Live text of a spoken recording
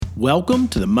Welcome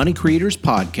to the Money Creators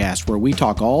Podcast, where we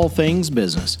talk all things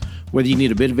business. Whether you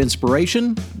need a bit of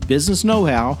inspiration, business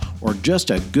know-how, or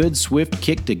just a good swift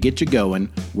kick to get you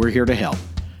going, we're here to help.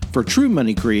 For true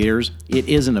money creators, it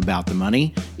isn't about the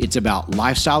money. It's about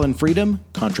lifestyle and freedom,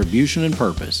 contribution and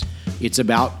purpose. It's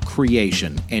about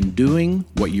creation and doing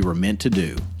what you were meant to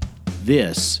do.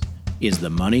 This is the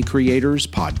Money Creators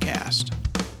Podcast.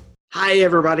 Hi,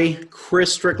 everybody.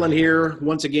 Chris Strickland here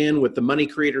once again with the Money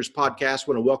Creators Podcast. I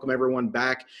want to welcome everyone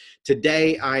back.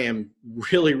 Today, I am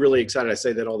really excited. I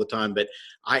say that all the time, but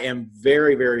I am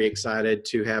very excited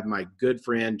to have my good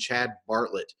friend, Chad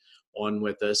Bartlett, on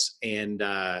with us. And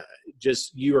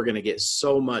you are going to get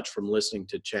so much from listening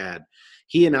to Chad.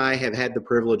 He and I have had the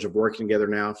privilege of working together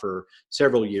now for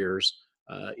several years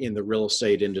in the real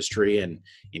estate industry and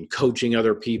in coaching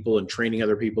other people and training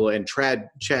other people. And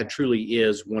Chad truly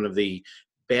is one of the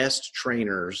best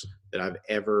trainers that I've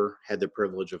ever had the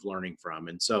privilege of learning from.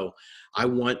 And so I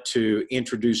want to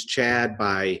introduce Chad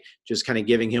by just kind of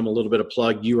giving him a little bit of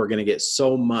plug. You are going to get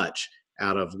so much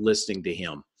out of listening to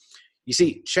him. You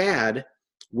see, Chad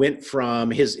went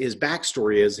from, his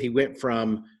backstory is he went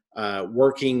from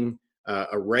working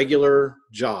a regular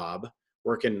job,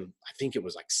 working, I think it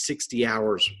was like 60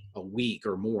 hours a week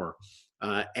or more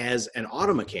as an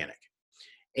auto mechanic.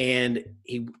 And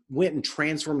he went and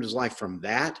transformed his life from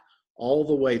that all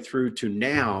the way through to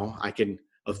now I can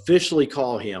officially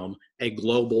call him a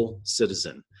global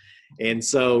citizen. And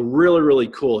so really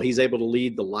cool. He's able to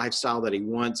lead the lifestyle that he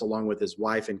wants along with his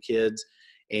wife and kids,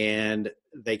 and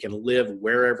they can live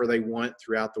wherever they want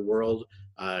throughout the world.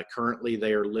 Currently,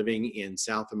 they are living in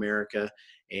South America,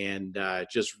 and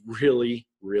just really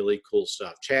cool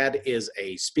stuff. Chad is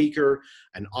a speaker,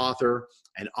 an author,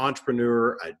 an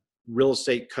entrepreneur, a real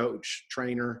estate coach,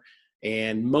 trainer,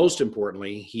 and most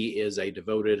importantly, he is a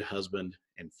devoted husband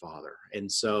and father.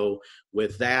 And so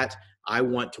with that, I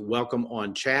want to welcome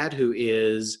on Chad, who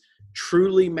is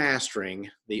truly mastering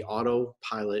the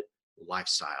autopilot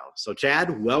lifestyle. So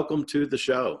Chad, welcome to the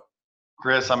show.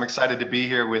 Chris, I'm excited to be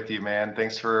here with you, man.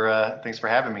 Thanks for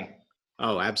having me.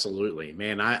 Oh, absolutely,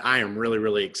 man. I am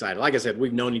really excited. Like I said,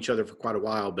 we've known each other for quite a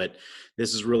while, but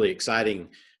this is really exciting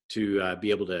to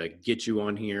be able to get you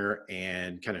on here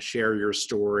and kind of share your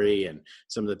story and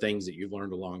some of the things that you've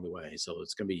learned along the way. So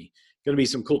it's going to be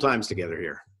some cool times together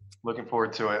here. Looking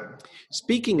forward to it.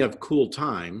 Speaking of cool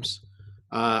times,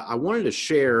 I wanted to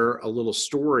share a little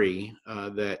story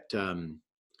that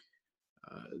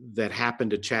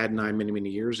happened to Chad and I many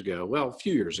years ago. Well, a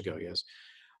few years ago, yes.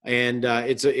 And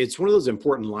it's one of those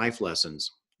important life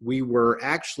lessons. We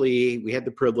had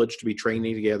the privilege to be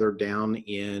training together down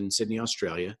in Sydney,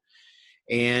 Australia.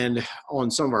 And on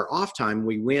some of our off time,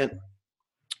 we went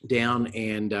down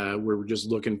and we were just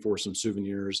looking for some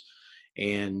souvenirs.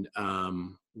 And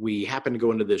we happened to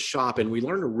go into this shop, and we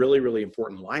learned a really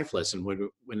important life lesson when we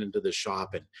went into this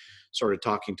shop and started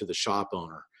talking to the shop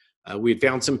owner. We had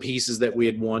found some pieces that we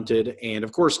had wanted. And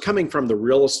of course, coming from the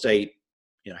real estate,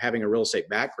 having a real estate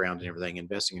background and everything,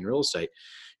 investing in real estate,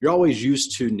 you're always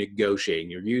used to negotiating.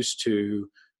 You're used to,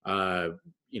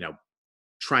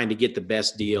 trying to get the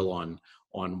best deal on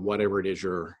whatever it is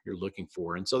you're looking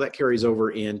for. And so that carries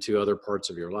over into other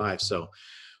parts of your life. So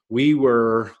we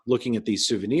were looking at these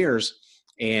souvenirs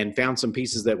and found some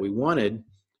pieces that we wanted.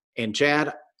 And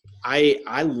Chad,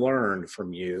 I learned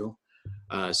from you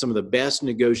some of the best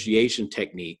negotiation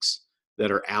techniques that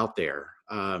are out there.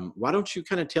 Why don't you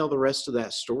kind of tell the rest of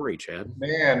that story, Chad?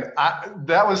 Man,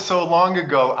 that was so long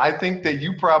ago. I think that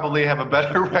you probably have a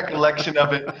better recollection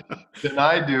of it than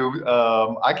I do.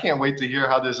 I can't wait to hear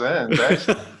how this ends,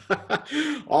 actually.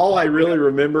 All I really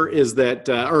remember is that,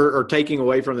 or taking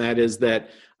away from that is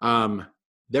that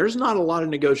there's not a lot of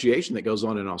negotiation that goes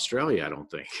on in Australia, I don't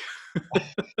think.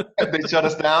 They shut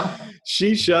us down?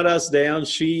 She shut us down.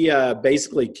 She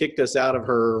basically kicked us out of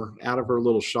her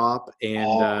little shop.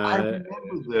 And I remember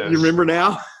this. You remember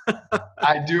now?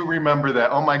 I do remember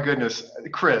that. Oh my goodness,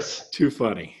 Chris. Too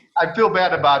funny. I feel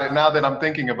bad about it now that I'm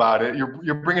thinking about it.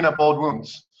 You're bringing up old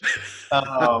wounds.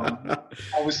 I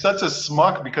was such a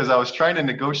smuck because I was trying to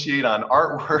negotiate on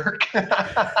artwork.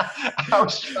 I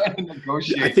was trying to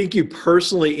negotiate. I think you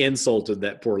personally insulted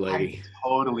that poor lady.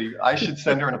 I should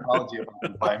send her an apology if I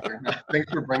can find her.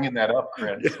 Thanks for bringing that up,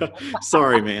 Chris. Yeah.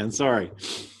 Sorry, man. Sorry.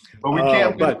 But we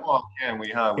can't win them all, can we,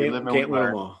 huh? Can't win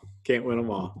them all. Can't win them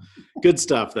all. Good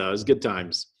stuff, though. It's good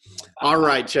times. All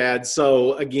right, Chad.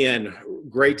 So again,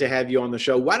 great to have you on the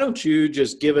show. Why don't you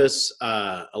just give us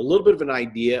a little bit of an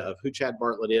idea of who Chad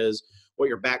Bartlett is, what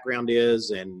your background is,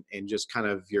 and just kind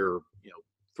of your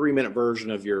 3-minute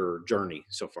version of your journey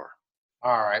so far.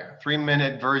 All right,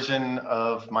 3-minute version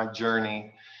of my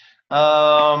journey.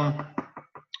 Um,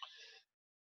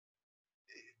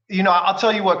 I'll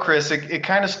tell you what, Chris, it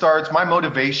kind of starts, my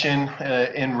motivation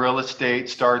in real estate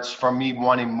starts from me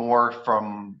wanting more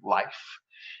from life.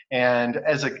 And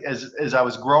as I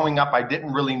was growing up, I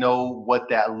didn't really know what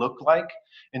that looked like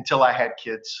until I had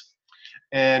kids.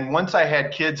 And once I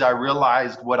had kids, I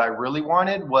realized what I really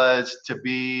wanted was to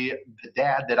be the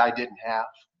dad that I didn't have.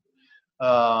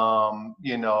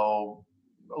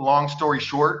 Long story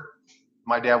short,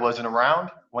 my dad wasn't around.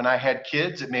 When I had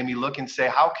kids, it made me look and say,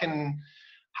 how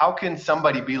can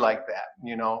somebody be like that?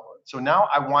 So now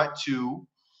I want to,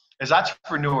 as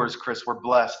entrepreneurs, Chris, we're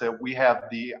blessed that we have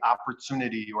the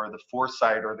opportunity or the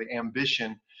foresight or the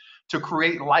ambition to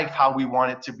create life how we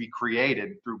want it to be created,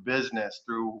 through business,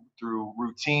 through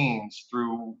routines,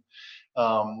 through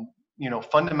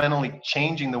fundamentally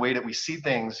changing the way that we see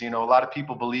things. A lot of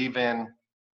people believe in,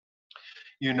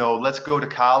 let's go to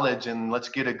college and let's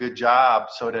get a good job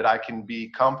so that I can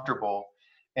be comfortable.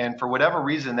 And for whatever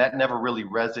reason, that never really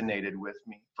resonated with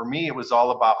me. For me, it was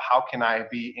all about how can I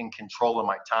be in control of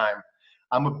my time.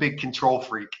 I'm a big control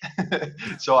freak.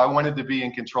 So I wanted to be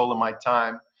in control of my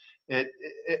time.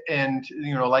 And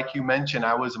like you mentioned,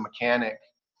 I was a mechanic.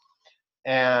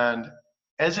 And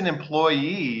as an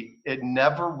employee, it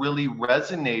never really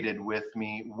resonated with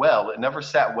me well. It never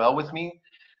sat well with me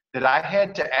that I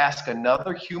had to ask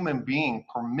another human being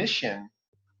permission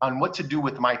on what to do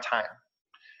with my time.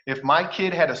 If my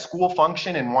kid had a school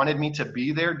function and wanted me to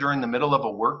be there during the middle of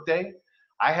a workday,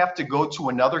 I have to go to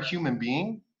another human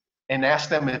being and ask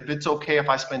them if it's okay if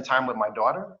I spend time with my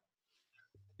daughter.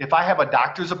 If I have a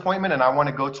doctor's appointment and I want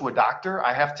to go to a doctor,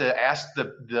 I have to ask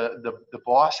the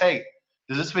boss, hey,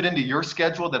 does this fit into your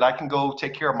schedule that I can go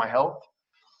take care of my health?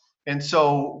 And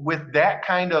so with that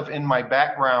kind of in my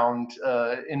background,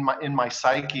 in my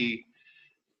psyche,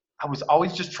 I was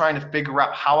always just trying to figure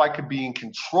out how I could be in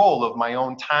control of my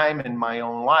own time and my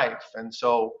own life. And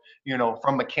so,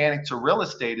 from mechanic to real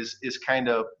estate is kind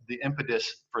of the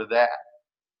impetus for that.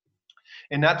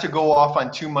 And not to go off on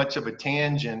too much of a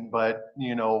tangent, but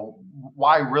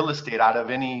why real estate out of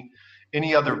any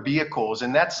other vehicles?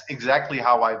 And that's exactly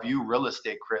how I view real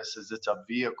estate, Chris, is it's a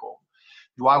vehicle.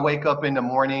 Do I wake up in the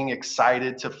morning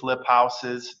excited to flip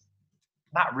houses?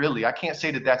 Not really. I can't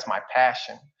say that that's my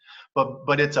passion,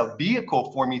 but it's a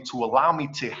vehicle for me to allow me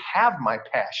to have my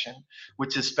passion,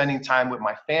 which is spending time with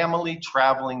my family,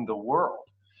 traveling the world.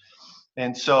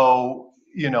 And so,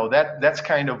 that's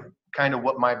kind of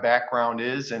what my background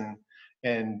is, and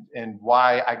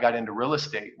why I got into real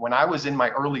estate. When I was in my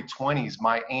early 20s,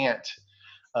 my aunt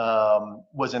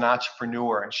was an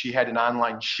entrepreneur, and she had an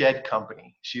online shed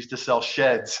company. She used to sell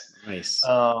sheds. Nice.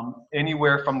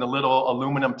 Anywhere from the little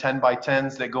aluminum 10 by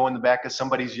 10s that go in the back of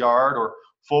somebody's yard, or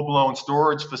full-blown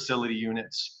storage facility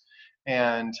units.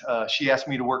 And she asked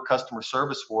me to work customer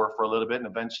service for her for a little bit, and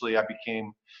eventually I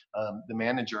became the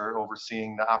manager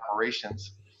overseeing the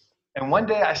operations. And one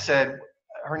day I said,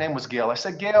 her name was Gail. I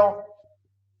said, Gail,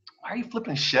 why are you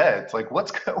flipping sheds? Like,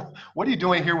 what are you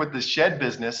doing here with this shed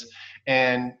business?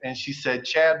 And she said,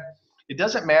 Chad, it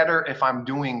doesn't matter if I'm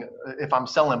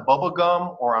selling bubble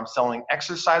gum, or I'm selling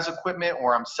exercise equipment,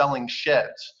 or I'm selling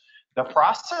sheds. The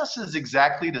process is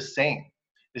exactly the same.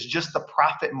 It's just the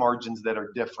profit margins that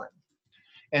are different.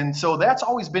 And so that's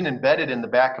always been embedded in the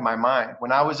back of my mind.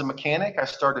 When I was a mechanic, I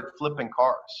started flipping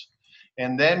cars.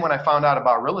 And then when I found out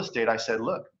about real estate, I said,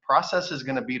 look, process is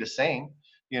going to be the same.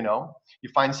 You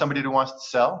find somebody that wants to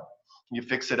sell, you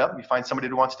fix it up. You find somebody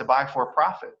that wants to buy for a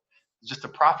profit. Just the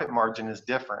profit margin is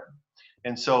different.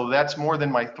 And so that's more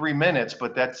than my 3 minutes,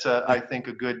 but that's, I think,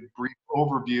 a good brief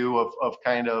overview of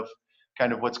kind of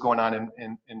what's going on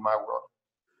in my world.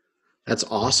 That's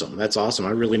awesome. That's awesome.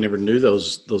 I really never knew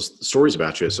those stories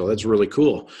about you. So that's really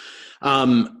cool.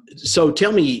 So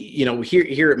tell me,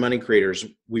 here at Money Creators,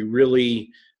 we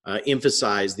really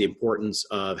emphasize the importance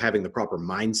of having the proper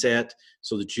mindset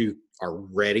so that you are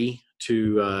ready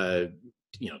to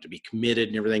be committed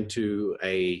and everything to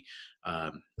a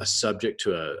subject,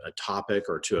 to a topic,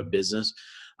 or to a business.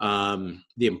 The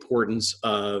importance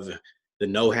of the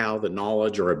know-how, the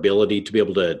knowledge, or ability to be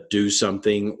able to do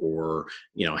something, or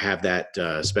have that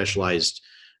specialized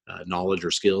knowledge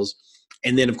or skills.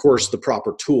 And then, of course, the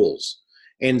proper tools.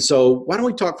 And so why don't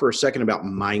we talk for a second about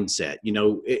mindset,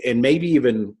 and maybe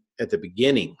even at the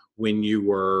beginning when you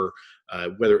were,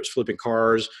 whether it's flipping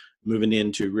cars, moving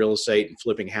into real estate and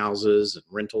flipping houses and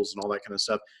rentals and all that kind of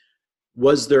stuff.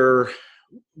 What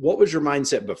was your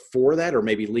mindset before that, or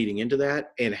maybe leading into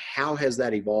that? And how has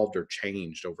that evolved or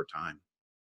changed over time?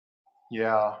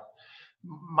 Yeah.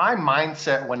 My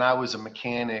mindset when I was a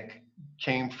mechanic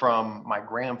came from my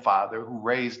grandfather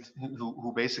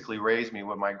who basically raised me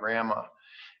with my grandma.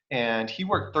 And he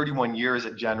worked 31 years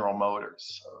at General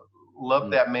Motors.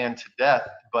 Loved that man to death,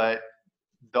 but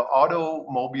the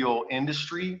automobile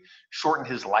industry shortened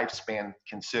his lifespan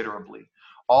considerably.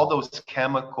 All those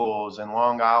chemicals and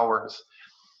long hours,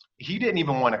 he didn't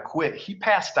even want to quit. He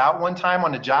passed out one time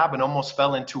on the job and almost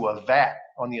fell into a vat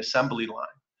on the assembly line.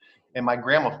 And my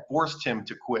grandma forced him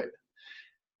to quit.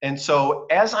 And so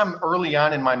as I'm early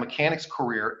on in my mechanics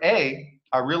career,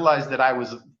 I realized that I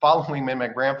was following in my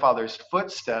grandfather's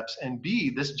footsteps, and B,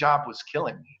 this job was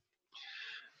killing me.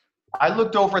 I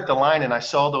looked over at the line and I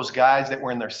saw those guys that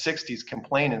were in their 60s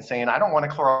complaining, saying, I don't want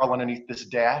to crawl underneath this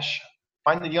dash.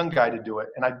 Find the young guy to do it.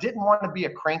 And I didn't want to be a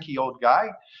cranky old guy.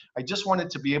 I just wanted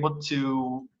to be able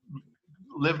to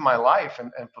live my life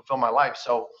and fulfill my life.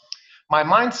 So my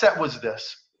mindset was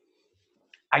this.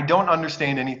 I don't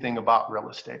understand anything about real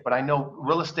estate, but I know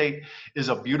real estate is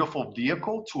a beautiful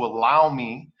vehicle to allow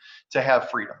me to have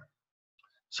freedom.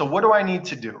 So what do I need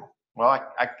to do? Well,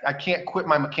 I can't quit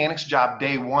my mechanics job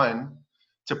day one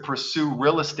to pursue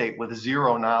real estate with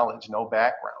zero knowledge, no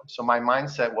background. So my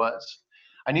mindset was,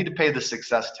 I need to pay the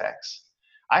success tax.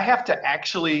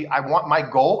 My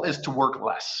goal is to work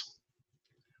less.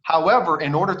 However,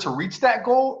 in order to reach that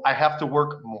goal, I have to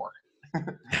work more.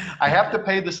 I have to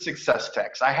pay the success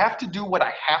tax. I have to do what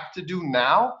I have to do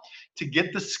now to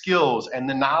get the skills and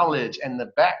the knowledge and the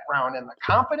background and the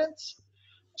confidence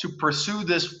to pursue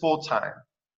this full time.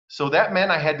 So that meant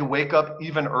I had to wake up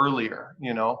even earlier,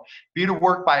 be to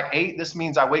work by 8. This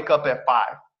means I wake up at 5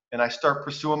 and I start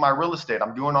pursuing my real estate.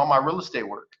 I'm doing all my real estate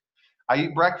work. I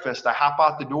eat breakfast. I hop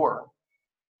out the door.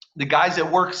 The guys at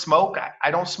work smoke.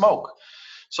 I don't smoke.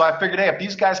 So I figured, hey, if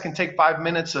these guys can take 5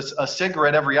 minutes a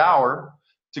cigarette every hour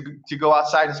to go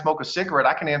outside and smoke a cigarette,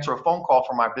 I can answer a phone call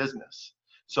for my business.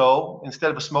 So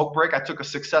instead of a smoke break, I took a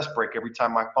success break every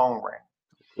time my phone rang.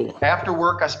 Cool. After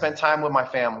work, I spent time with my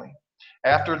family.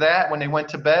 After that, when they went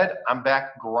to bed, I'm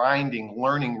back grinding,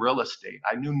 learning real estate.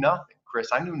 I knew nothing, Chris.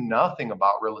 I knew nothing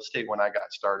about real estate when I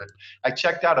got started. I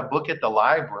checked out a book at the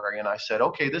library and I said,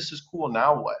 okay, this is cool.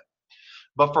 Now what?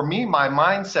 But for me, my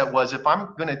mindset was, if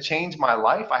I'm going to change my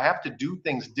life, I have to do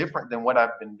things different than what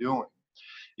I've been doing.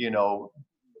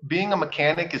 Being a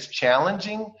mechanic is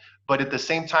challenging, but at the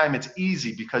same time, it's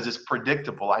easy because it's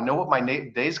predictable. I know what my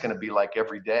day is going to be like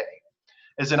every day.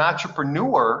 As an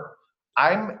entrepreneur,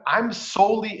 I'm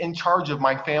solely in charge of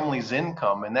my family's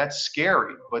income, and that's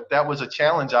scary, but that was a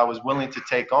challenge I was willing to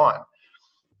take on.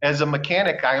 As a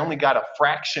mechanic, I only got a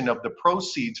fraction of the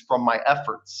proceeds from my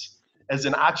efforts. As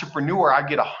an entrepreneur, I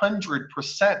get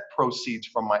 100% proceeds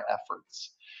from my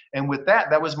efforts. And with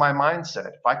that was my mindset.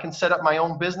 If I can set up my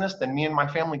own business, then me and my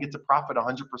family get to profit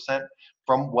 100%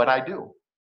 from what I do.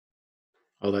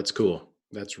 Oh, that's cool.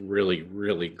 That's really,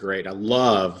 really great. I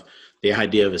love the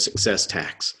idea of a success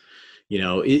tax.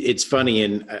 It's funny,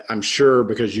 and I'm sure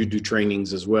because you do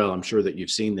trainings as well, I'm sure that you've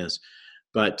seen this,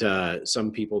 but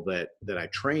some people that I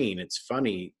train, it's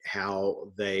funny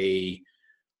how they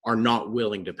are not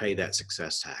willing to pay that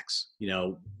success tax.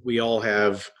 We all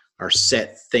have our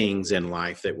set things in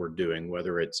life that we're doing,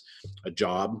 whether it's a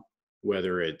job,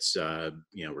 whether it's,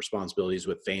 responsibilities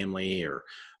with family or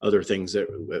other things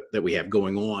that we have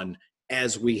going on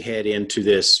as we head into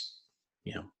this,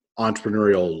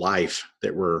 entrepreneurial life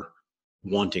that we're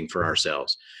wanting for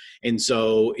ourselves. And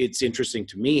so it's interesting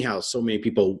to me how so many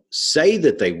people say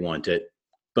that they want it,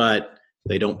 but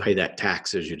they don't pay that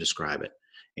tax as you describe it.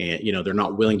 And, they're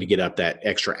not willing to get up that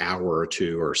extra hour or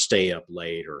two or stay up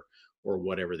late or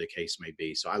whatever the case may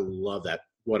be. So I love that.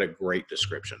 What a great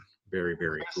description. Very,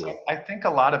 very cool. I think a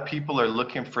lot of people are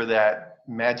looking for that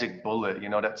magic bullet,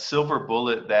 that silver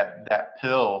bullet, that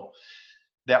pill,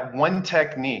 that one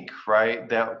technique, right?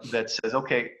 That says,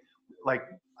 okay, like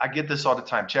I get this all the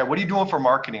time. Chad, what are you doing for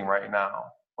marketing right now?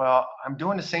 Well, I'm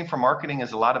doing the same for marketing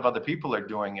as a lot of other people are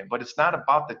doing it, but it's not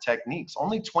about the techniques.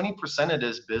 Only 20% of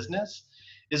this business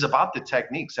is about the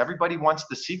techniques. Everybody wants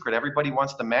the secret. Everybody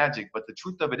wants the magic. But the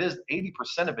truth of it is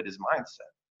 80% of it is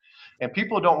mindset. And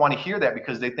people don't want to hear that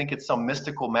because they think it's some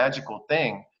mystical, magical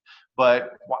thing.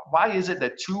 But why is it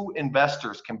that two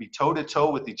investors can be toe-to-toe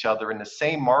with each other in the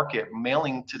same market,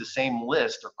 mailing to the same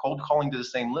list or cold calling to the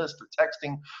same list or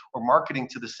texting or marketing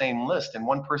to the same list, and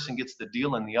one person gets the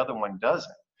deal and the other one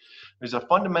doesn't? There's a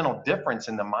fundamental difference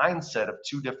in the mindset of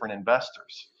two different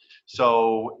investors.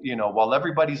 So, while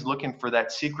everybody's looking for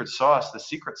that secret sauce, the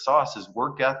secret sauce is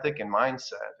work ethic and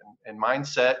mindset. And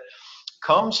mindset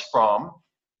comes from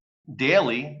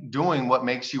daily doing what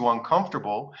makes you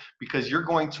uncomfortable, because you're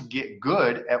going to get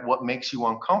good at what makes you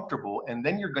uncomfortable. And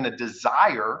then you're going to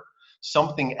desire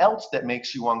something else that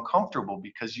makes you uncomfortable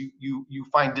because you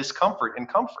find discomfort in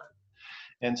comfort.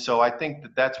 And so I think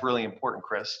that that's really important,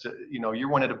 Chris. You're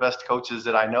one of the best coaches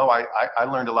that I know. I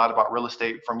learned a lot about real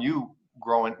estate from you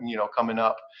coming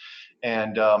up.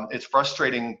 And it's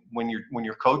frustrating when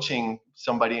you're coaching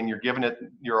somebody and you're giving it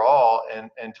your all, and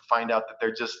to find out that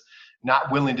they're just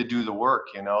not willing to do the work.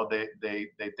 They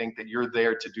think that you're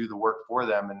there to do the work for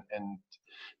them, and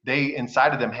they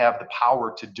inside of them have the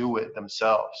power to do it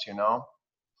themselves.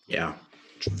 Yeah,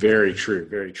 very true,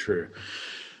 very true.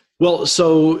 Well,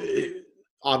 so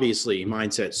obviously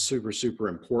mindset's super, super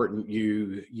important.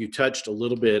 You touched a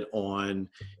little bit on,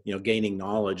 gaining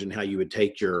knowledge and how you would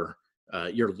take your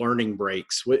learning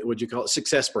breaks. What would you call it?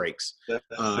 Success breaks.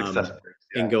 Success breaks.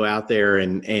 Yeah. And go out there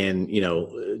and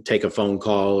take a phone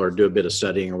call or do a bit of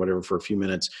studying or whatever for a few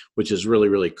minutes, which is really,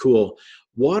 really cool.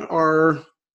 What are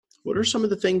some of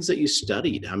the things that you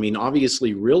studied? I mean,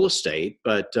 obviously real estate,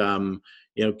 but do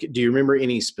you remember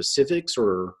any specifics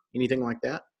or anything like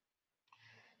that?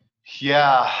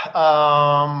 Yeah.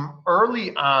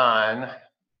 Early on,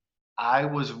 I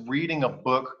was reading a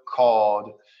book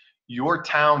called Your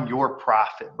Town, Your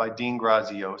Profit by Dean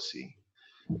Graziosi.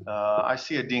 I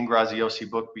see a Dean Graziosi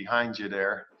book behind you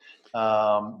there.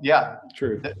 Yeah.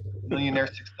 True. Millionaire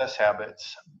Success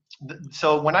Habits.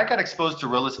 So when I got exposed to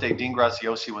real estate, Dean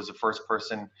Graziosi was the first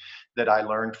person that I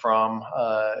learned from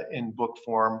in book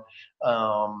form.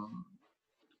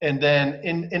 And then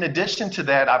in addition to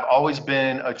that, I've always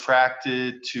been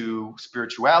attracted to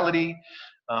spirituality.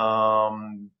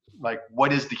 Like,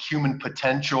 what is the human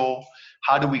potential?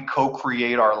 How do we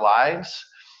co-create our lives?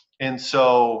 And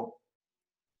so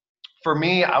for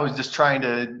me, I was just trying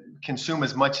to consume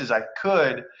as much as I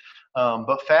could.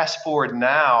 But fast forward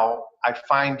now, I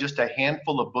find just a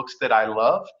handful of books that I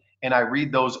love, and I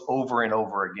read those over and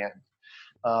over again.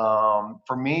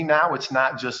 For me now, it's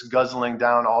not just guzzling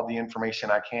down all the information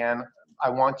I can.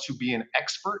 I want to be an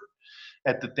expert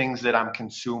at the things that I'm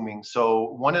consuming.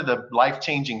 So one of the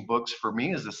life-changing books for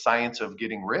me is The Science of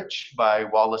Getting Rich by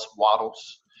Wallace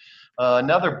Wattles.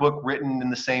 Another book written in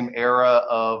the same era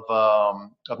of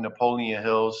Napoleon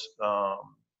Hill's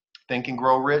Think and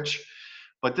Grow Rich.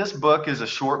 But this book is a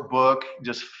short book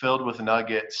just filled with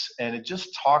nuggets, and it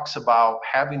just talks about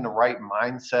having the right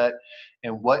mindset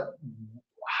and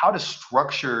how to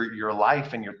structure your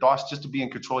life and your thoughts, just to be in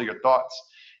control of your thoughts,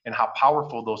 and how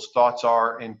powerful those thoughts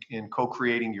are in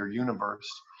co-creating your universe.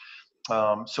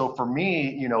 So for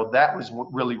me, that was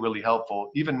really, really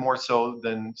helpful, even more so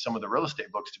than some of the real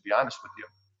estate books, to be honest with you.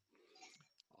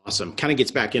 Awesome. Kind of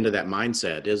gets back into that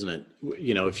mindset, isn't it?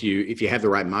 If you have the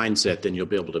right mindset, then you'll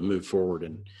be able to move forward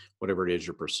in whatever it is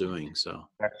you're pursuing. So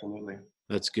absolutely.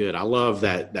 That's good. I love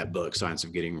that book, Science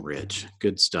of Getting Rich.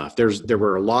 Good stuff. There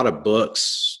were a lot of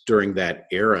books during that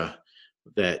era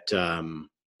that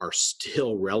are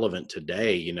still relevant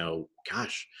today.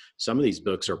 Gosh, some of these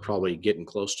books are probably getting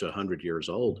close to 100 years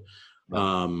old,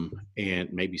 and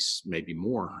maybe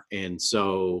more. And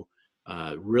so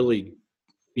really,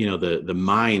 the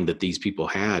mind that these people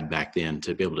had back then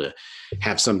to be able to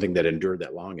have something that endured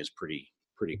that long is pretty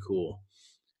cool.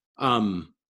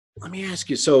 Let me ask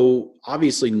you, so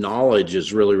obviously knowledge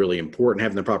is really, really important.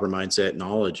 Having the proper mindset,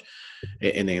 knowledge,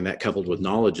 and then that coupled with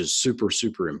knowledge is super,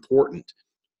 super important.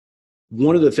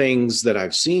 One of the things that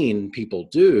I've seen people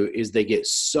do is they get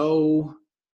so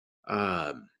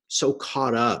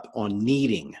caught up on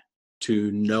needing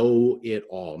to know it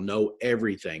all, know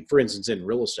everything. For instance, in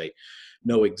real estate,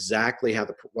 know exactly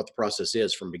what the process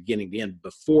is from beginning to end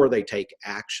before they take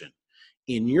action.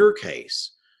 In your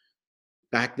case,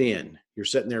 back then, you're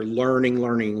sitting there learning.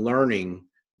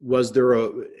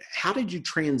 How did you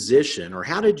transition, or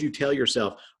how did you tell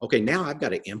yourself, okay, now I've got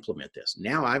to implement this.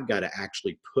 Now I've got to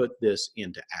actually put this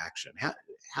into action.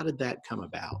 How did that come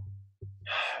about?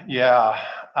 Yeah.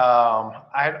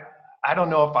 I don't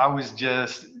know if I was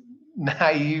just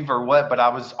naive or what, but I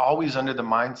was always under the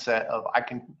mindset of I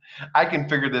can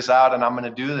figure this out and I'm going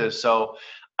to do this. So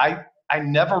I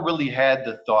never really had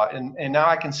the thought, and now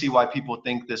I can see why people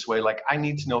think this way. Like, I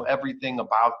need to know everything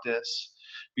about this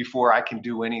before I can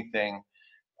do anything.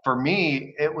 For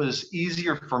me, it was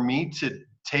easier for me to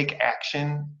take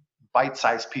action,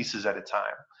 bite-sized pieces at a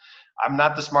time. I'm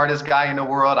not the smartest guy in the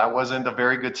world. I wasn't a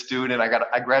very good student.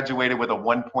 I graduated with a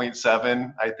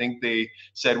 1.7. I think they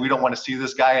said, we don't want to see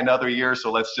this guy another year,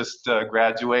 so let's just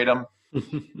graduate him.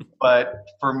 But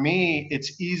for me,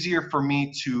 it's easier for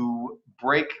me to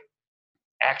break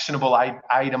actionable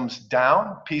items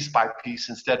down piece by piece,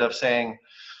 instead of saying,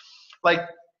 like,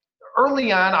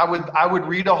 early on, I would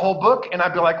read a whole book and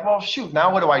I'd be like, well, shoot,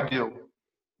 now what do I do?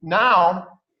 Now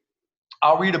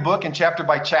I'll read a book and chapter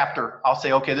by chapter, I'll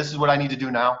say, okay, this is what I need to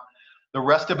do now. The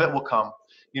rest of it will come.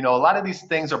 A lot of these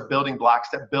things are building blocks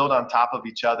that build on top of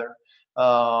each other.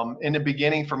 In the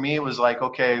beginning, for me, it was like,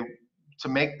 okay, to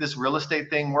make this real estate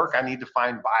thing work, I need to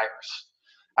find buyers.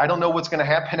 I don't know what's going to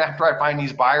happen after I find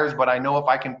these buyers, but I know if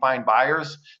I can find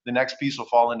buyers, the next piece will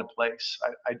fall into place.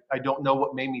 I don't know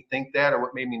what made me think that or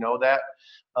what made me know that,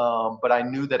 but I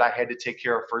knew that I had to take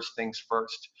care of first things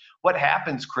first. What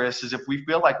happens, Chris, is if we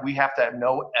feel like we have to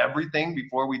know everything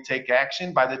before we take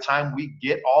action, by the time we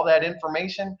get all that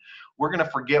information, we're going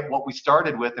to forget what we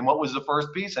started with and what was the first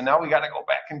piece. And now we got to go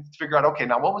back and figure out, okay,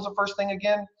 now what was the first thing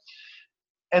again?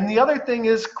 And the other thing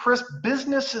is, Chris,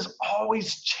 business is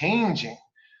always changing.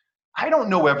 I don't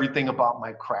know everything about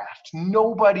my craft.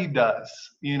 Nobody does.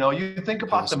 You think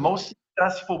about the most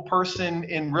successful person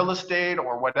in real estate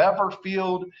or whatever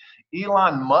field.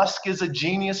 Elon Musk is a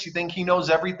genius. You think he knows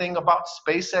everything about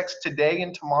SpaceX today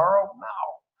and tomorrow? No.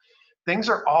 Things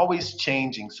are always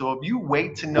changing. So if you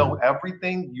wait to know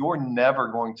everything, you're never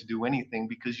going to do anything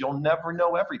because you'll never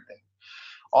know everything.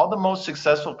 All the most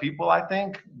successful people, I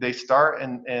think, they start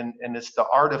and it's the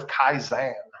art of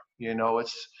Kaizen.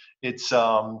 It's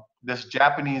this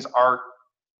Japanese art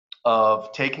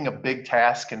of taking a big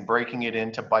task and breaking it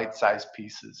into bite-sized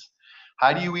pieces.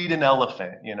 How do you eat an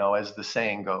elephant, as the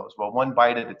saying goes? Well, one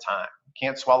bite at a time. You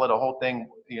can't swallow the whole thing,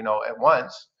 at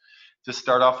once. Just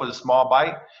start off with a small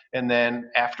bite, and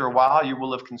then after a while, you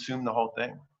will have consumed the whole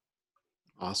thing.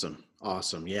 Awesome.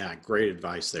 Yeah, great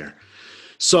advice there.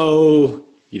 So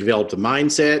you developed a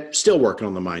mindset, still working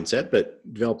on the mindset, but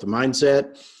developed a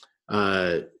mindset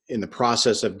in the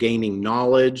process of gaining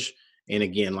knowledge. And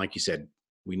again, like you said,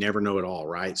 we never know it all,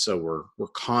 right? So we're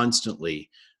constantly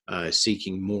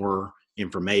seeking more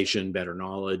information, better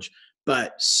knowledge,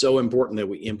 but so important that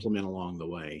we implement along the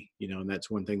way, and that's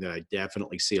one thing that I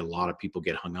definitely see a lot of people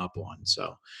get hung up on.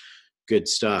 So good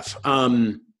stuff.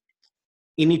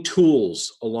 Any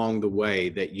tools along the way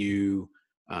that you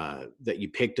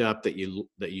picked up that you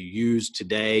use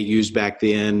today, used back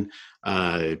then,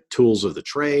 tools of the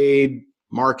trade,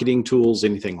 marketing tools,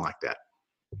 anything like that?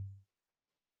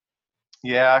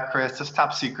 Yeah, Chris, that's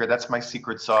top secret. That's my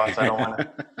secret sauce. I don't want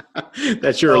to.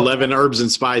 That's your 11 herbs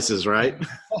and spices, right?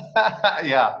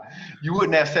 Yeah, you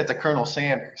wouldn't have said to Colonel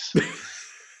Sanders.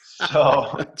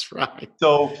 So that's right.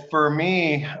 So for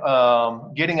me,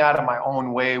 getting out of my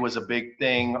own way was a big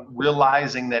thing.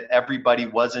 Realizing that everybody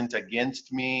wasn't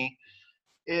against me.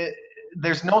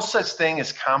 There's no such thing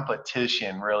as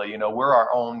competition, really. We're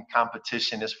our own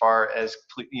competition, as far as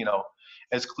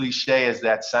as cliche as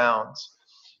that sounds.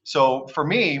 So for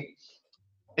me,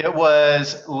 it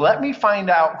was, let me find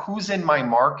out who's in my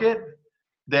market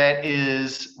that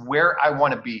is where I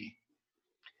want to be.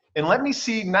 And let me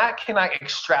see, not can I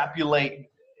extrapolate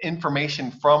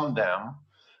information from them,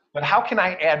 but how can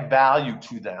I add value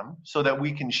to them so that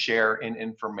we can share in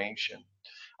information?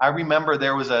 I remember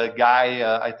there was a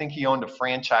guy, I think he owned a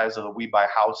franchise of the We Buy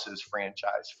Houses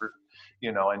franchise for,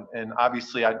 and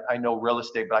obviously I know real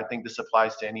estate, but I think this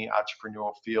applies to any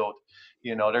entrepreneurial field.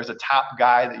 There's a top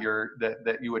guy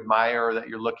that you admire or that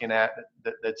you're looking at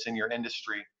that's in your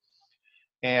industry.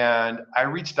 And I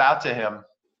reached out to him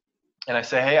and I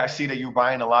say, hey, I see that you're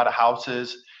buying a lot of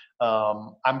houses.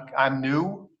 I'm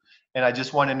new, and I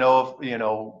just want to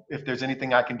know if there's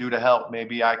anything I can do to help.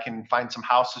 Maybe I can find some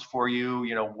houses for you.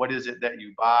 What is it that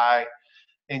you buy?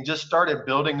 And just started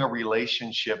building a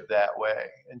relationship that way,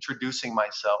 introducing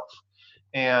myself.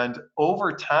 And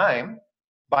over time,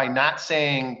 by not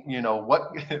saying,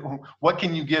 what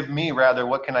can you give me? Rather,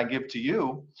 what can I give to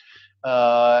you?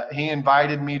 He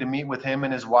invited me to meet with him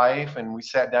and his wife, and we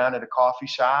sat down at a coffee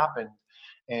shop,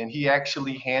 and he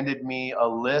actually handed me a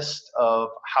list of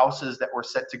houses that were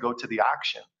set to go to the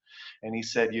auction. And he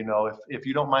said, if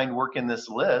you don't mind working this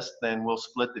list, then we'll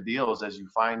split the deals as you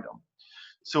find them.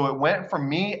 So it went from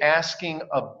me asking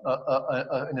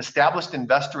an established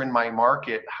investor in my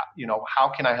market, how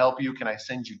can I help you? Can I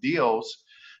send you deals?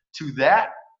 To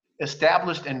that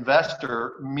established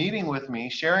investor meeting with me,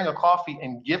 sharing a coffee,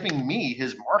 and giving me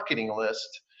his marketing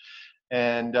list.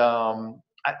 And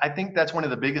I think that's one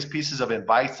of the biggest pieces of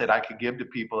advice that I could give to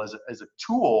people as a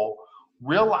tool.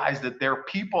 Realize that there are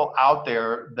people out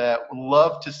there that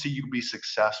love to see you be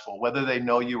successful, whether they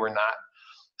know you or not.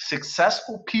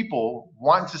 Successful people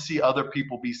want to see other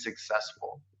people be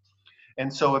successful.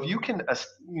 And so if you can,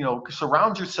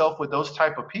 surround yourself with those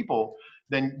type of people,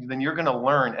 then you're going to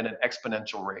learn at an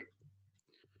exponential rate.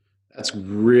 That's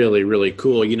really, really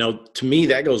cool. To me,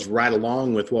 that goes right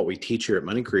along with what we teach here at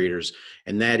Money Creators.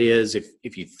 And that is,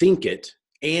 if you think it,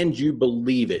 and you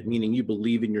believe it, meaning you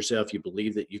believe in yourself, you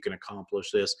believe that you can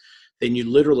accomplish this, then you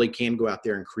literally can go out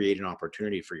there and create an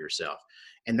opportunity for yourself.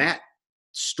 And that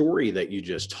story that you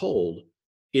just told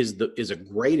is a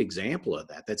great example of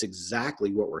that. That's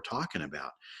exactly what we're talking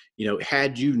about.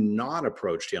 Had you not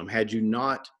approached him, had you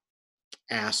not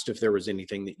asked if there was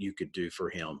anything that you could do for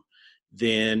him,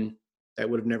 then that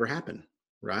would have never happened.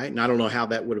 Right. And I don't know how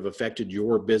that would have affected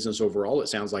your business overall. It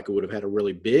sounds like it would have had a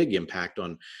really big impact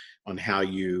on how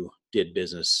you did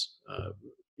business,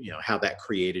 how that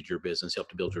created your business,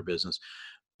 helped to build your business.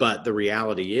 But the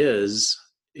reality is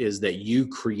that you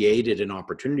created an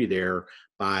opportunity there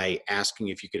by asking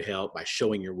if you could help, by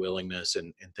showing your willingness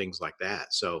and things like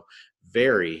that. So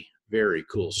very, very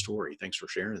cool story. Thanks for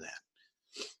sharing that.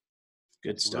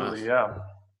 Good stuff. Absolutely, yeah.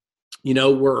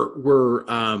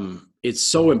 It's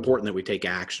so important that we take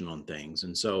action on things.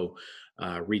 And so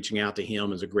reaching out to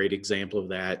him is a great example of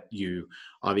that. You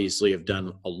obviously have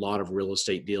done a lot of real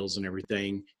estate deals and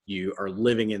everything. You are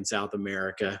living in South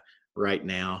America right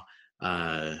now.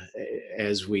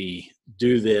 As we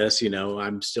do this,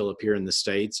 I'm still up here in the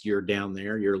States. You're down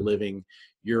there. You're living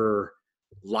your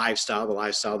lifestyle, the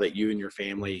lifestyle that you and your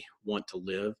family want to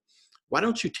live. Why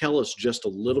don't you tell us just a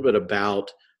little bit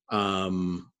about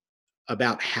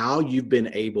how you've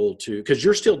been able to, because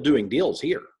you're still doing deals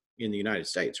here in the United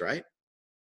States, right?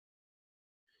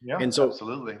 Yeah, and so,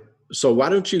 absolutely. So why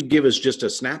don't you give us just a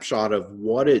snapshot of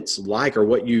what it's like, or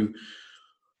what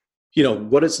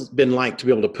what it's been like to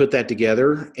be able to put that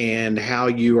together, and how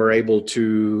you are able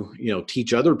to,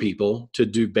 teach other people to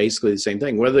do basically the same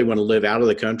thing, whether they want to live out of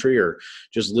the country or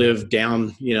just live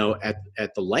down,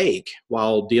 at the lake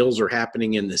while deals are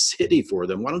happening in the city for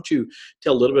them. Why don't you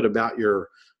tell a little bit about your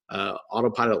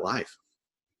autopilot life?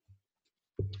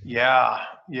 Yeah.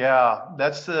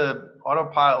 That's the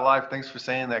Autopilot Life. Thanks for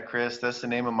saying that, Chris. That's the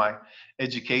name of my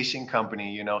education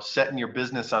company, setting your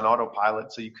business on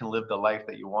autopilot so you can live the life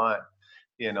that you want.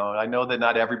 I know that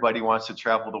not everybody wants to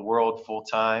travel the world full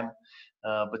time,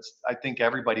 but I think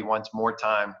everybody wants more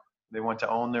time. They want to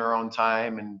own their own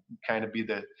time and kind of be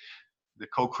the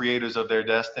co-creators of their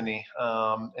destiny,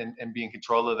 and be in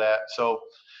control of that. So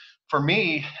for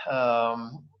me,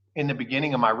 in the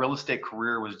beginning of my real estate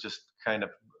career was just kind of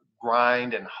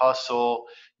grind and hustle,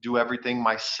 do everything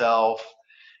myself.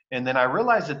 And then I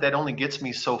realized that only gets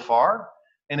me so far.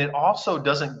 And it also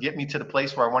doesn't get me to the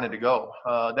place where I wanted to go.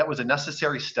 That was a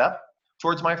necessary step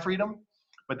towards my freedom.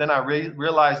 But then I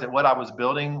realized that what I was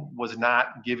building was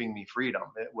not giving me freedom.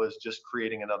 It was just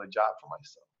creating another job for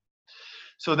myself.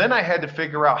 So then I had to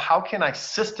figure out, how can I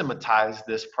systematize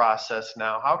this process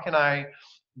now? How can I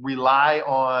rely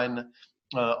on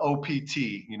OPT,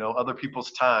 other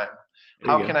people's time?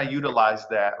 How can I utilize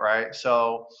that, right?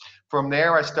 So from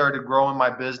there, I started growing my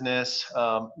business,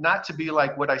 not to be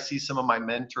like what I see some of my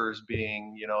mentors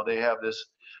being. They have this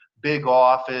big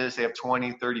office, they have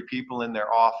 20, 30 people in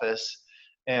their office.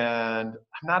 And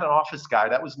I'm not an office guy.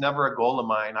 That was never a goal of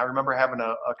mine. I remember having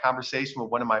a conversation with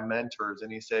one of my mentors,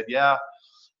 and he said, yeah,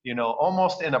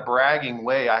 almost in a bragging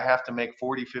way, I have to make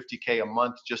 40, 50K a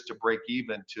month just to break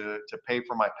even, to pay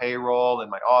for my payroll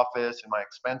and my office and my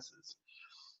expenses.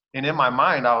 And in my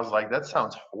mind, I was like, that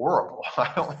sounds horrible.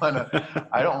 I don't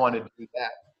want to do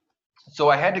that. So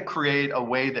I had to create a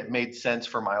way that made sense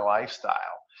for my lifestyle.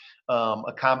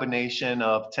 A combination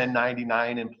of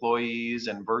 1099 employees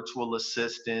and virtual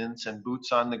assistants and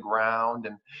boots on the ground,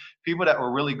 and people that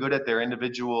were really good at their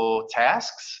individual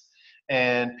tasks,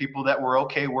 and people that were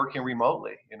okay working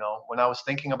remotely. When I was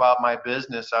thinking about my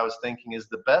business, I was thinking, is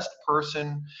the best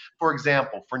person, for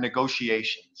example, for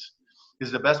negotiations,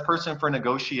 is the best person for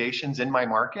negotiations in my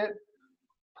market?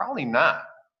 Probably not.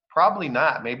 Probably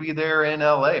not. Maybe they're in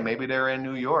LA, maybe they're in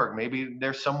New York, maybe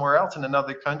they're somewhere else in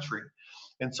another country.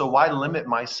 And so why limit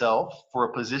myself for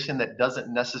a position that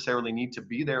doesn't necessarily need to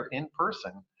be there in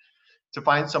person, to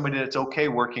find somebody that's okay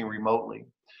working remotely?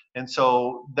 And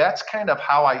so that's kind of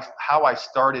how I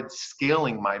started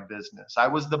scaling my business. I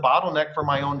was the bottleneck for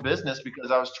my own business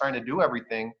because I was trying to do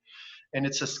everything. And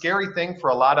it's a scary thing for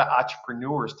a lot of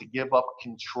entrepreneurs to give up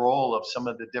control of some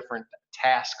of the different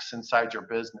tasks inside your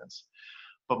business.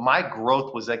 But my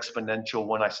growth was exponential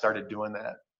when I started doing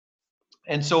that.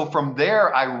 And so from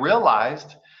there, I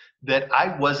realized that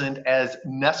I wasn't as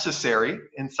necessary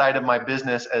inside of my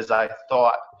business as I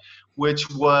thought, which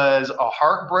was a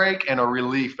heartbreak and a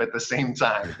relief at the same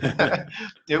time.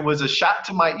 It was a shot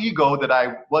to my ego that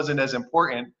I wasn't as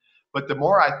important. But the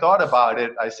more I thought about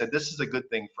it, I said, this is a good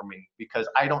thing for me, because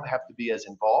I don't have to be as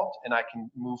involved, and I can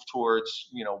move towards,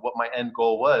 what my end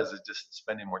goal was, is just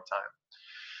spending more time.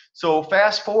 So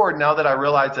fast forward, now that I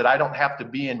realize that I don't have to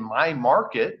be in my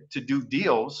market to do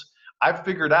deals, I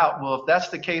figured out, well, if that's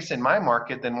the case in my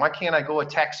market, then why can't I go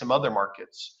attack some other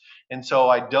markets? And so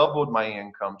I doubled my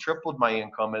income, tripled my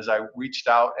income as I reached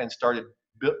out and started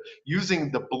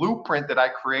using the blueprint that I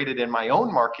created in my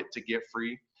own market to get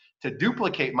free to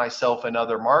duplicate myself in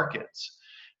other markets.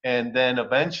 And then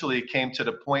eventually it came to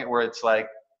the point where it's like,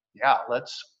 yeah,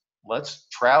 let's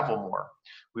travel more.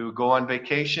 We would go on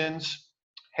vacations.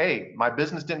 Hey, my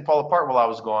business didn't fall apart while I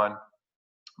was gone.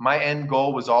 My end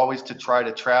goal was always to try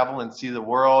to travel and see the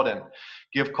world and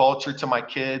give culture to my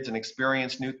kids and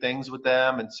experience new things with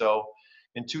them. And so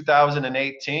in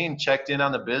 2018, checked in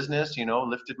on the business,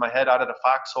 lifted my head out of the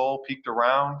foxhole, peeked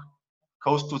around,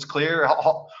 coast was clear,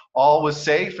 all was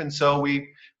safe. And so we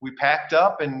packed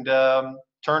up and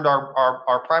turned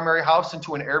our primary house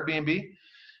into an Airbnb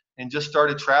and just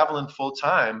started traveling full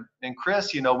time. And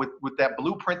Chris, with that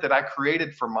blueprint that I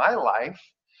created for my life,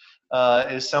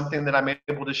 is something that I'm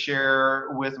able to share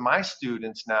with my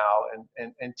students now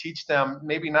and teach them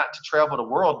maybe not to travel the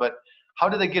world, but how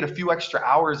do they get a few extra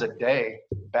hours a day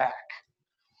back?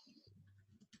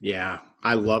 Yeah,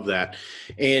 I love that.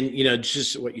 And,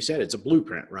 just what you said, it's a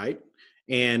blueprint, right?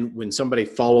 And when somebody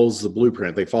follows the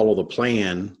blueprint, they follow the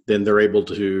plan, then they're able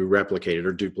to replicate it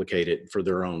or duplicate it for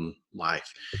their own life.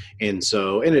 And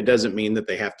it doesn't mean that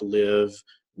they have to live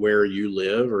where you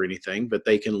live or anything, but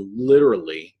they can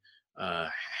literally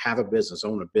have a business,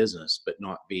 own a business, but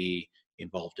not be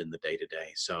involved in the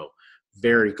day-to-day. So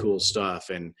very cool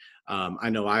stuff. And I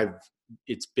know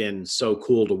it's been so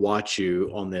cool to watch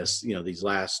you on this, these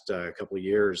last couple of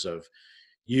years of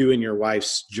you and your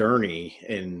wife's journey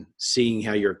and seeing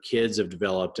how your kids have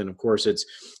developed. And of course, it's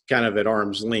kind of at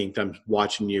arm's length. I'm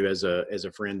watching you as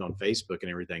a friend on Facebook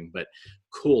and everything, but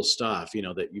cool stuff,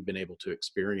 that you've been able to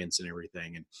experience and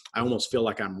everything. And I almost feel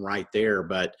like I'm right there,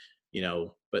 but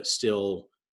still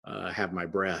have my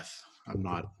breath. I'm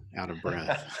not out of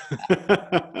breath.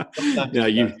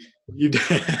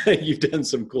 You've done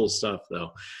some cool stuff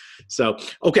though. So,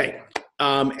 okay.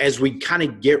 As we kind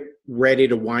of get ready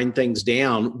to wind things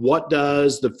down, what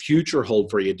does the future hold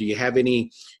for you? Do you have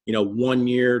any, 1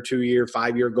 year, 2 year,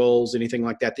 5 year goals, anything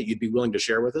like that you'd be willing to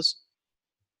share with us?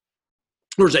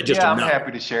 Or is that just I'm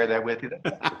happy to share that with you.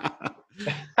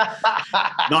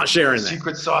 Not sharing that.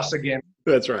 Secret sauce again.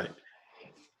 That's right.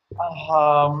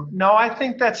 No, I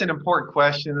think that's an important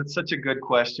question. It's such a good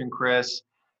question, Chris.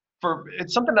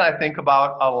 It's something that I think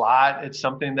about a lot. It's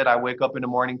something that I wake up in the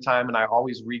morning time and I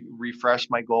always refresh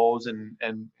my goals and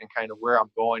kind of where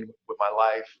I'm going with my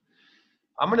life.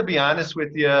 I'm going to be honest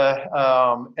with you.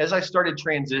 As I started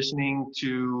transitioning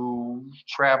to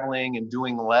traveling and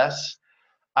doing less,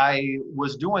 I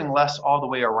was doing less all the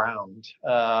way around.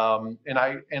 And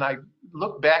I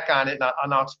look back on it,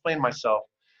 and I'll explain myself.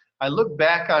 I look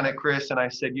back on it, Chris, and I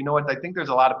said, you know what? I think there's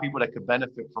a lot of people that could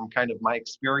benefit from kind of my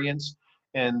experience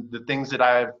and the things that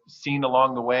I've seen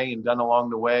along the way and done along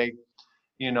the way.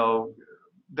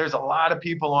 There's a lot of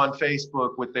people on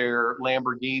Facebook with their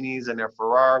Lamborghinis and their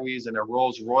Ferraris and their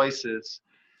Rolls Royces.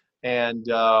 And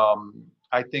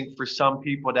I think for some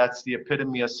people, that's the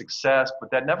epitome of success,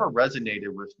 but that never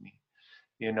resonated with me.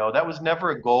 That was never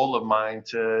a goal of mine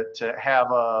to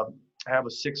have a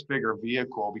six-figure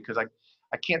vehicle, because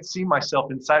I can't see myself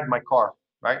inside my car,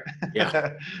 right?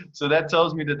 Yeah. So that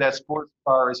tells me that sports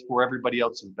car is for everybody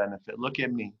else's benefit. Look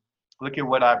at me. Look at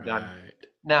what I've done.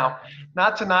 Now,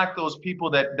 not to knock those people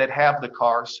that have the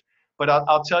cars, but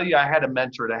I'll tell you, I had a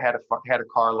mentor that had a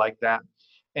car like that.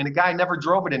 And the guy never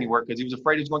drove it anywhere because he was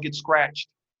afraid he was going to get scratched.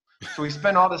 So he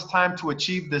spent all this time to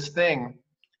achieve this thing.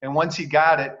 And once he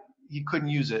got it, he couldn't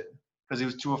use it because he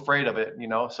was too afraid of it,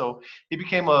 So he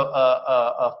became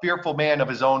a fearful man of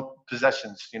his own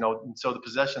possessions, and so the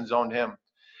possessions owned him.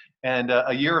 And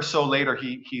a year or so later,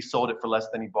 he sold it for less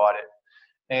than he bought it.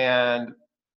 And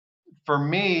for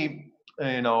me,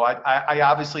 I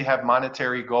obviously have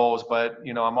monetary goals, but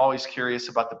I'm always curious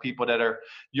about the people that are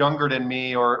younger than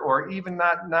me, or even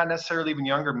not necessarily even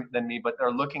younger than me, but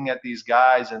they're looking at these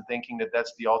guys and thinking that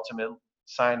that's the ultimate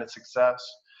sign of success.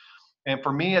 And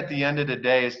for me, at the end of the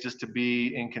day, it's just to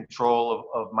be in control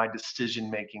of my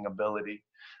decision-making ability.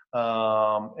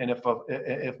 And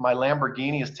if my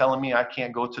Lamborghini is telling me I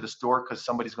can't go to the store because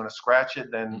somebody's going to scratch it,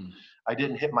 then I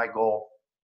didn't hit my goal.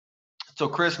 So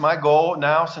Chris, my goal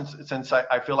now, since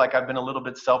I feel like I've been a little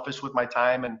bit selfish with my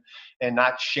time and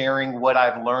not sharing what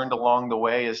I've learned along the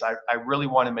way, is I really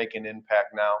want to make an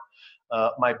impact now.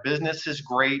 My business is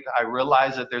great. I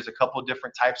realize that there's a couple of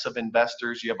different types of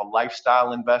investors. You have a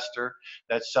lifestyle investor.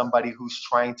 That's somebody who's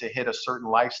trying to hit a certain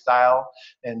lifestyle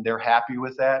and they're happy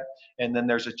with that. And then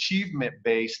there's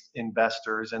achievement-based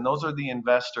investors. And those are the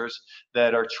investors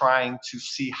that are trying to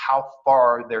see how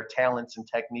far their talents and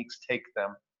techniques take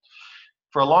them.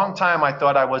 For a long time, I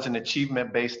thought I was an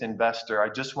achievement-based investor. I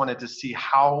just wanted to see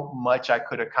how much I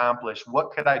could accomplish.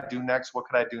 What could I do next? What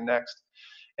could I do next?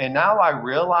 And now I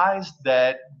realize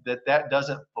that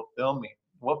doesn't fulfill me.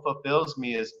 What fulfills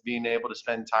me is being able to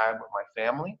spend time with my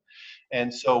family.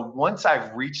 And so once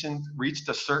I've reached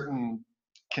a certain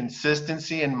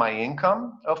consistency in my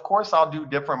income, of course, I'll do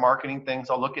different marketing things.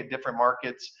 I'll look at different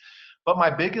markets. But my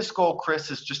biggest goal,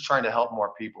 Chris, is just trying to help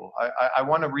more people. I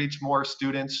want to reach more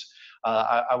students.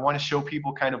 I want to show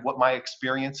people kind of what my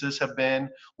experiences have been,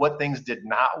 what things did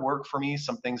not work for me,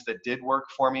 some things that did work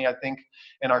for me. I think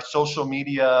in our social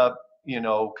media,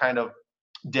 kind of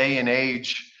day and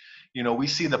age, we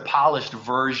see the polished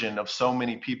version of so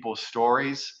many people's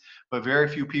stories, but very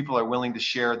few people are willing to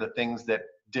share the things that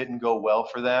didn't go well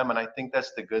for them. And I think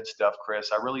that's the good stuff,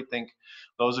 Chris. I really think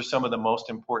those are some of the most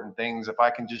important things. If I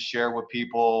can just share with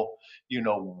people,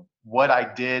 what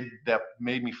I did that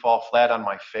made me fall flat on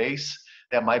my face,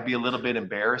 that might be a little bit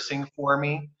embarrassing for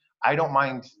me, I don't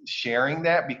mind sharing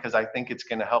that because I think it's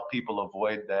going to help people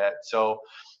avoid that. So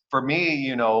for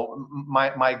me,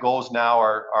 my goals now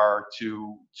are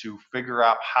to figure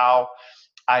out how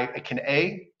I can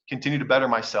continue to better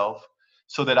myself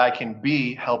so that I can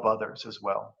help others as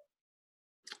well.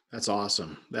 That's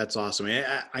awesome. That's awesome.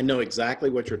 I know exactly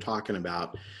what you're talking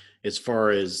about as far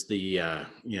as the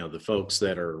the folks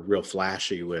that are real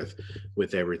flashy with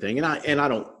everything. And I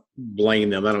don't blame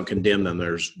them. I don't condemn them.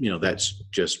 There's, that's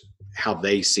just how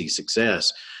they see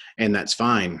success, and that's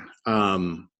fine.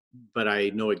 But I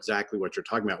know exactly what you're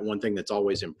talking about. One thing that's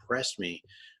always impressed me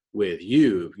with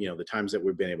you, the times that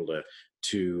we've been able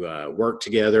to work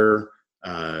together,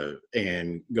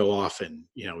 and go off and,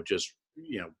 just,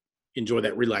 enjoy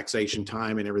that relaxation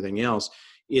time and everything else,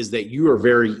 is that you are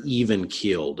very even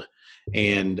keeled.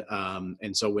 And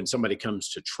so when somebody comes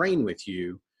to train with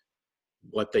you,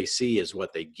 what they see is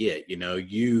what they get.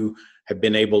 You have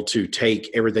been able to take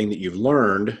everything that you've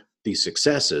learned, these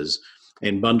successes,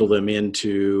 and bundle them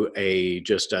into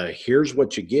here's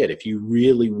what you get. If you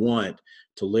really want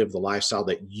to live the lifestyle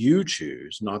that you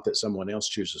choose, not that someone else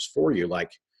chooses for you,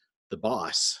 like the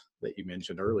boss that you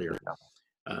mentioned earlier,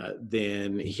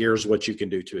 then here's what you can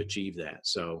do to achieve that.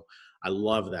 So I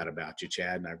love that about you,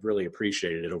 Chad, and I've really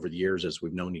appreciated it over the years as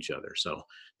we've known each other. So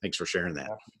thanks for sharing that.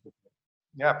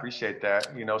 Yeah, I appreciate that.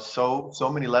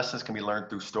 So many lessons can be learned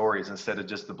through stories instead of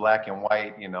just the black and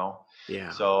white,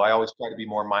 Yeah. So I always try to be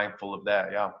more mindful of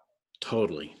that. Yeah.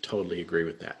 Totally agree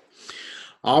with that.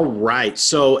 All right.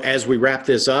 So as we wrap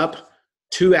this up,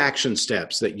 2 action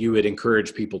steps that you would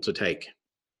encourage people to take.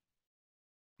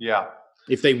 Yeah.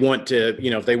 If they want to,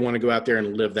 if they want to go out there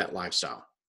and live that lifestyle.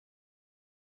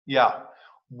 Yeah.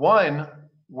 1,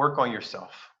 work on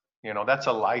yourself. That's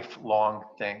a lifelong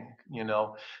thing.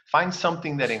 Find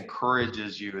something that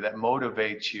encourages you, that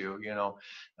motivates you.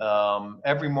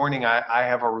 Every morning I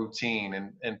have a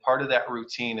routine, and part of that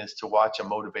routine is to watch a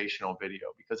motivational video,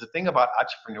 because the thing about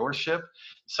entrepreneurship,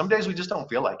 some days we just don't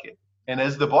feel like it. And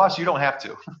as the boss, you don't have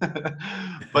to.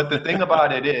 But the thing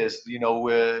about it is,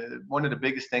 one of the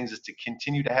biggest things is to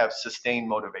continue to have sustained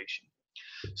motivation.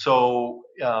 So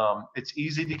it's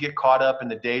easy to get caught up in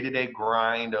the day-to-day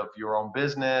grind of your own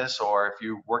business, or if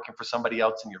you're working for somebody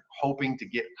else and you're hoping to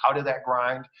get out of that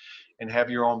grind and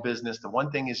have your own business. The one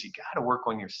thing is you got to work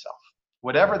on yourself.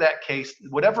 Whatever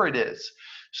it is,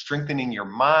 strengthening your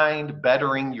mind,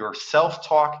 bettering your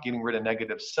self-talk, getting rid of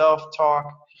negative self-talk,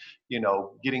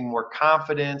 getting more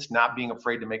confidence, not being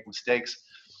afraid to make mistakes.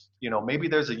 Maybe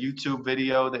there's a YouTube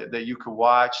video that you could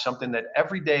watch, something that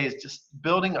every day is just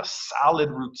building a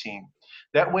solid routine.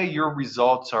 That way your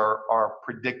results are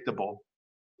predictable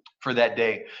for that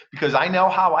day, because I know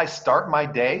how I start my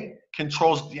day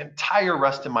controls the entire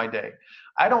rest of my day.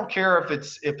 I don't care if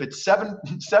it's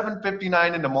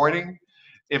 7:59 in the morning.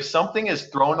 If something is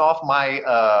thrown off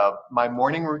my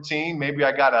morning routine, maybe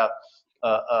I got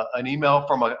an email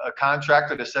from a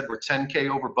contractor that said we're 10K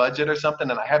over budget or something,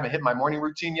 and I haven't hit my morning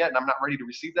routine yet, and I'm not ready to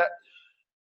receive that,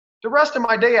 the rest of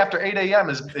my day after 8 a.m.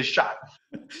 is shot.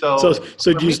 So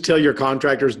do you tell your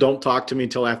contractors, don't talk to me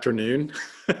till afternoon?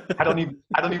 I don't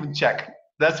even check.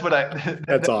 That's what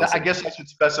that's awesome. I guess I should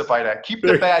specify that. Keep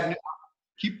the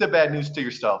bad news to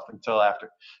yourself until after.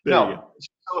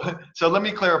 So let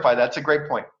me clarify. That's a great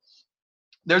point.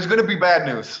 There's going to be bad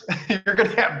news. You're going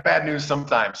to have bad news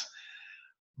sometimes.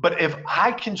 But if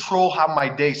I control how my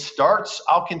day starts,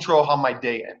 I'll control how my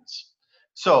day ends.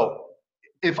 So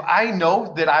if I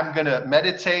know that I'm going to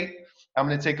meditate, I'm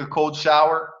going to take a cold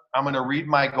shower, I'm going to read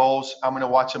my goals, I'm going to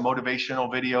watch a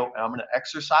motivational video, and I'm going to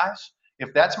exercise,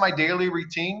 if that's my daily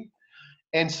routine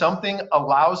and something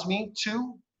allows me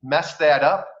to mess that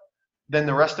up, then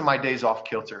the rest of my day is off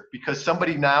kilter because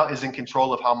somebody now is in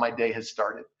control of how my day has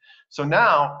started. So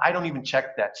now I don't even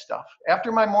check that stuff.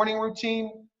 After my morning routine,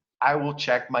 I will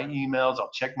check my emails,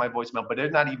 I'll check my voicemail, but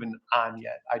they're not even on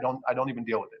yet. I don't even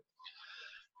deal with it.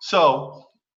 So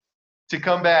to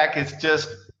come back, it's just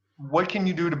what can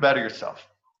you do to better yourself?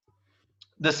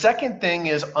 The second thing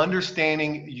is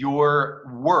understanding your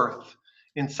worth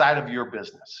inside of your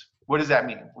business. What does that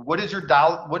mean? What is your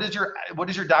dollar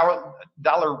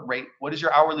rate? What is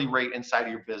your hourly rate inside of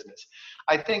your business?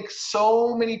 I think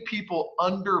so many people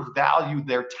undervalue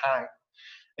their time,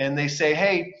 and they say,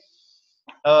 "Hey,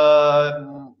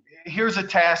 here's a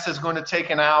task that's going to take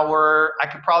an hour. I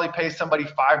could probably pay somebody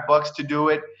 $5 to do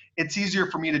it. It's easier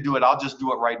for me to do it. I'll just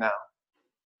do it right now."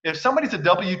 If somebody's a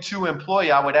W-2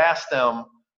 employee, I would ask them,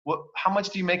 how much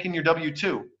do you make in your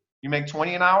W-2? You make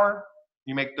 20 an hour?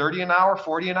 You make 30 an hour,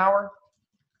 40 an hour?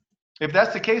 If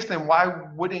that's the case, then why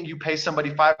wouldn't you pay somebody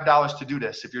 $5 to do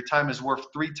this if your time is worth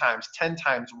 3 times, 10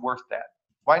 times worth that?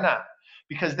 Why not?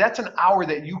 Because that's an hour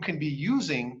that you can be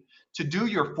using to do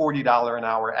your $40 an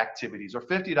hour activities or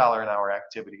 $50 an hour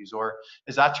activities, or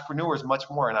as entrepreneurs, much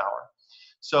more an hour.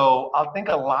 So I think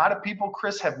a lot of people,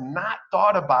 Chris, have not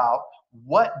thought about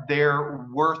what their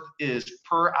worth is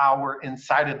per hour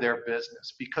inside of their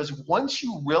business. Because once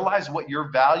you realize what your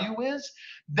value is,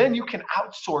 then you can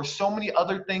outsource so many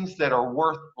other things that are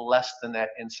worth less than that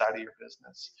inside of your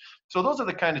business. So those are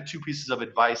the kind of 2 pieces of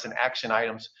advice and action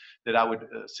items that I would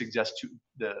suggest to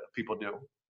the people do.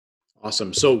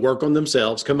 Awesome. So work on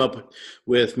themselves, come up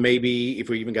with, maybe if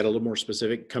we even got a little more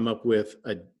specific, come up with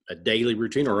a daily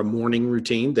routine or a morning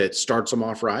routine that starts them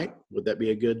off right. Would that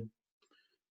be a good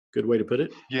way to put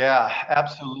it? Yeah,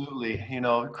 absolutely.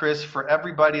 Chris, for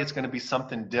everybody, it's going to be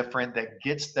something different that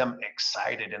gets them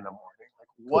excited in the morning. Like,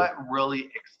 what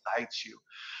really excites you?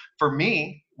 For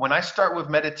me, when I start with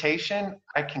meditation,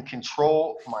 I can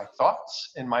control my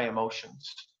thoughts and my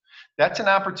emotions. That's an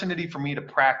opportunity for me to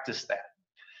practice that.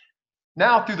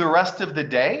 Now, through the rest of the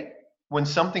day, when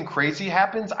something crazy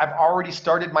happens, I've already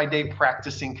started my day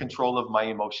practicing control of my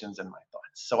emotions and my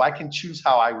thoughts. So I can choose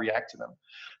how I react to them.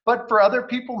 But for other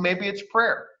people, maybe it's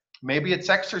prayer. Maybe it's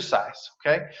exercise,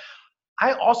 okay?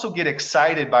 I also get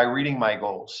excited by reading my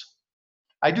goals.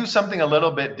 I do something a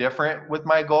little bit different with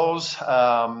my goals,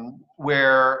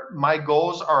 where my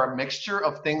goals are a mixture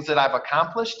of things that I've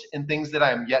accomplished and things that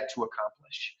I am yet to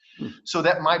accomplish. So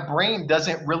that my brain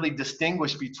doesn't really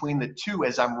distinguish between the two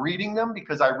as I'm reading them,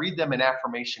 because I read them in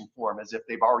affirmation form as if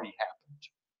they've already happened.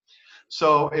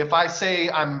 So if I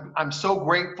say I'm so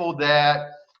grateful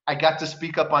that I got to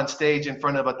speak up on stage in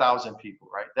front of 1,000 people,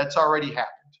 right? That's already happened.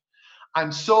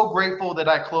 I'm so grateful that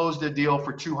I closed a deal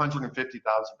for $250,000.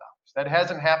 That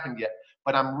hasn't happened yet,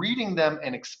 but I'm reading them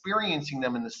and experiencing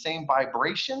them in the same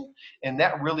vibration, and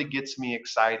that really gets me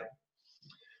excited.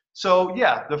 So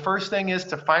yeah, the first thing is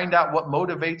to find out what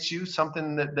motivates you,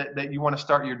 something that you want to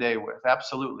start your day with.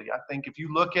 Absolutely. I think if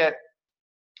you look at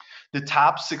the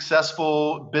top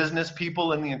successful business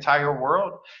people in the entire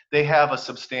world, they have a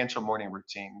substantial morning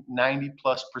routine. 90+%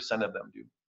 of them do.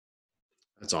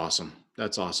 That's awesome.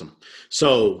 That's awesome.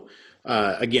 So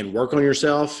again, work on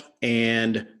yourself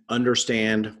and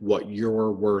understand what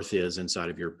your worth is inside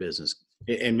of your business,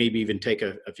 and maybe even take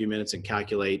a few minutes and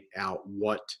calculate out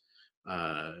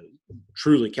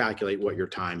truly calculate what your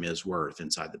time is worth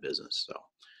inside the business. So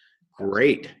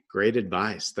great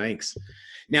advice. Thanks.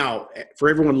 Now, for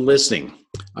everyone listening,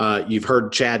 you've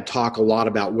heard Chad talk a lot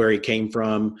about where he came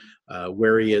from,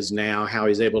 where he is now, how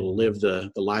he's able to live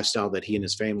the lifestyle that he and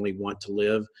his family want to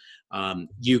live.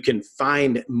 You can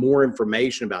find more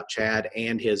information about Chad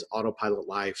and his Autopilot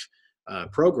Life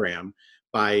program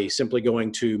by simply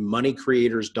going to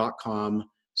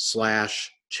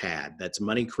moneycreators.com/Chad. That's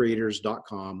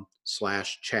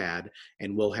moneycreators.com/Chad.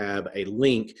 And we'll have a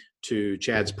link to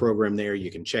Chad's program there.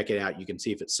 You can check it out. You can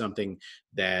see if it's something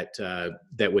that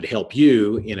would help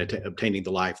you in obtaining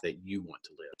the life that you want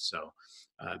to live. So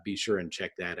be sure and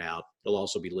check that out. It'll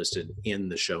also be listed in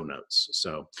the show notes.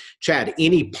 So Chad,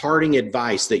 any parting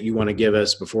advice that you want to give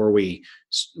us before we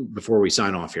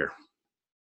sign off here?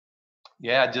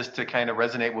 Yeah, just to kind of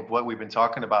resonate with what we've been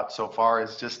talking about so far,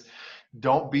 is just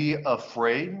don't be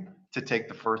afraid to take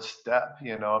the first step.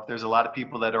 If there's a lot of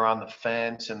people that are on the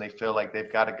fence and they feel like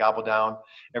they've got to gobble down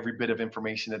every bit of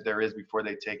information that there is before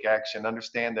they take action,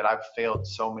 understand that I've failed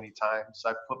so many times.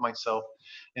 I've put myself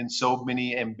in so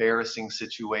many embarrassing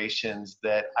situations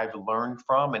that I've learned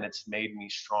from, and it's made me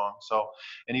strong. So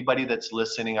anybody that's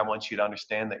listening, I want you to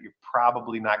understand that you're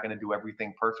probably not going to do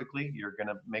everything perfectly. You're going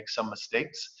to make some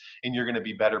mistakes, and you're going to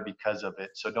be better because of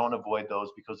it. So don't avoid those,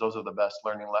 because those are the best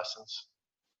learning lessons.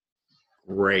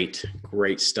 Great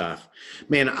stuff,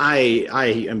 man. I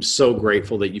am so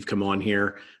grateful that you've come on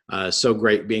here. So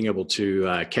great being able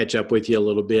to catch up with you a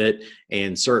little bit,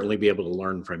 and certainly be able to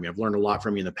learn from you. I've learned a lot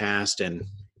from you in the past, and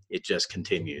it just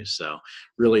continues. So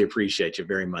really appreciate you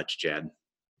very much, Chad.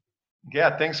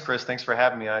 Yeah, thanks, Chris. Thanks for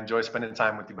having me. I enjoy spending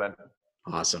time with you, Ben.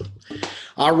 Awesome.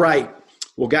 All right.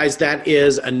 Well, guys, that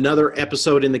is another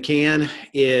episode in the can.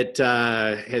 It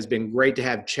has been great to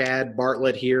have Chad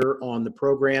Bartlett here on the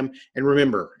program. And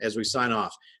remember, as we sign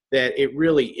off, that it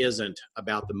really isn't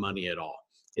about the money at all.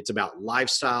 It's about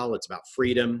lifestyle. It's about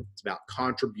freedom. It's about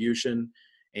contribution.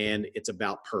 And it's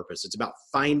about purpose. It's about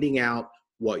finding out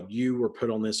what you were put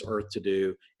on this earth to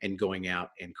do and going out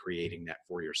and creating that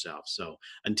for yourself. So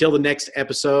until the next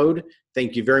episode,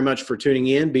 thank you very much for tuning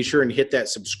in. Be sure and hit that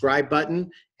subscribe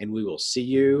button, and we will see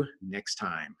you next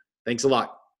time. Thanks a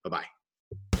lot. Bye-bye.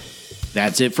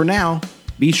 That's it for now.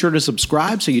 Be sure to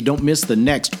subscribe so you don't miss the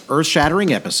next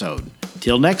earth-shattering episode.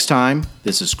 Till next time,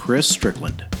 this is Chris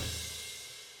Strickland.